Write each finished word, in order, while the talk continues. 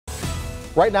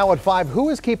Right now at 5, who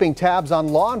is keeping tabs on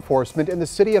law enforcement in the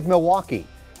city of Milwaukee?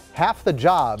 Half the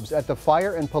jobs at the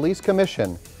Fire and Police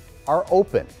Commission are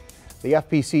open. The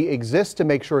FPC exists to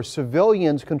make sure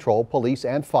civilians control police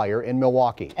and fire in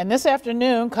Milwaukee. And this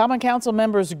afternoon, Common Council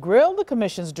members grilled the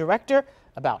commission's director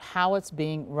about how it's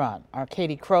being run. Our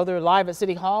Katie Crowther live at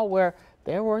City Hall, where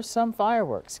there were some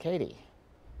fireworks. Katie.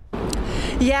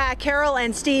 Yeah, Carol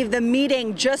and Steve, the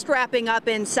meeting just wrapping up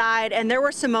inside, and there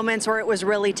were some moments where it was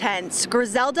really tense.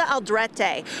 Griselda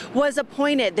Aldrete was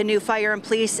appointed the new Fire and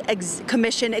Police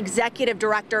Commission Executive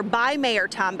Director by Mayor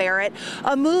Tom Barrett,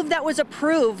 a move that was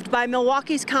approved by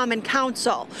Milwaukee's Common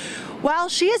Council. Well,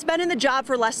 she has been in the job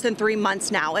for less than 3 months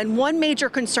now, and one major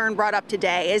concern brought up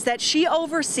today is that she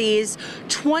oversees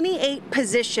 28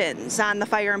 positions on the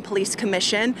Fire and Police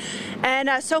Commission, and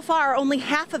so far only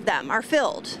half of them are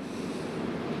filled.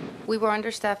 We were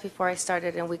understaffed before I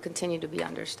started, and we continue to be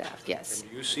understaffed, yes.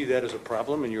 And you see that as a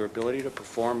problem in your ability to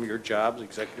perform your job as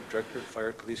Executive Director of the Fire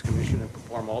and Police Commission and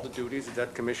perform all the duties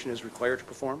that commission is required to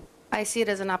perform? I see it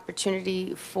as an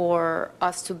opportunity for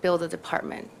us to build a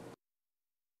department.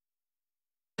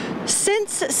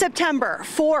 Since September,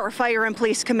 4 Fire and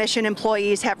Police Commission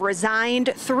employees have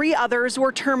resigned, 3 others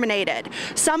were terminated.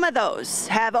 Some of those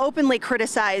have openly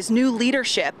criticized new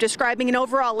leadership, describing an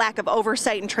overall lack of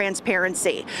oversight and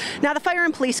transparency. Now, the Fire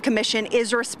and Police Commission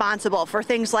is responsible for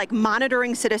things like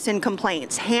monitoring citizen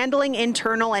complaints, handling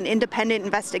internal and independent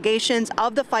investigations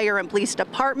of the fire and police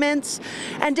departments,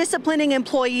 and disciplining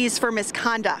employees for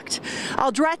misconduct.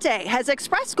 Aldrete has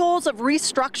expressed goals of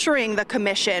restructuring the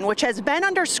commission, which has been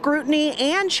under scrutiny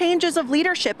and changes of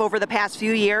leadership over the past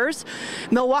few years.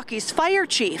 Milwaukee's fire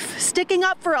chief sticking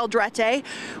up for Aldrete,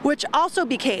 which also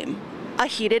became a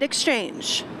heated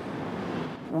exchange.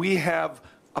 We have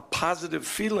a positive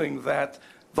feeling that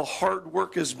the hard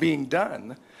work is being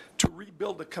done to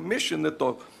rebuild a commission that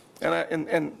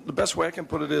and the best way I can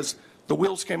put it is the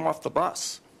wheels came off the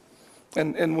bus.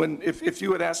 And if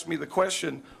you had asked me the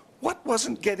question, what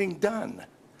wasn't getting done?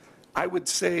 I would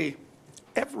say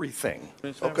everything.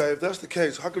 Okay, if that's the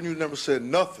case, how come you never said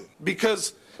nothing?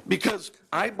 Because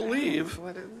I believe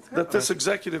that this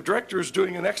executive director is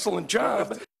doing an excellent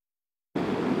job.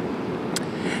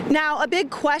 Now, a big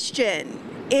question.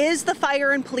 Is the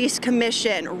Fire and Police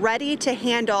Commission ready to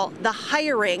handle the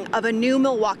hiring of a new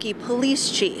Milwaukee police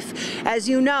chief? As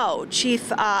you know,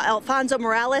 Chief Alfonso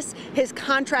Morales, his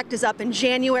contract is up in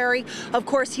January. Of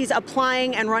course, he's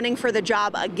applying and running for the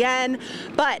job again,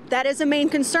 but that is a main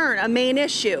concern, a main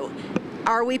issue.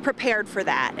 Are we prepared for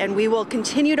that? And we will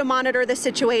continue to monitor the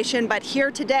situation, but here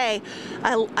today,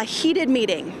 a heated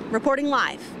meeting. Reporting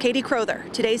live, Katie Crowther,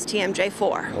 today's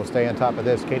TMJ4. We'll stay on top of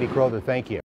this. Katie Crowther, thank you.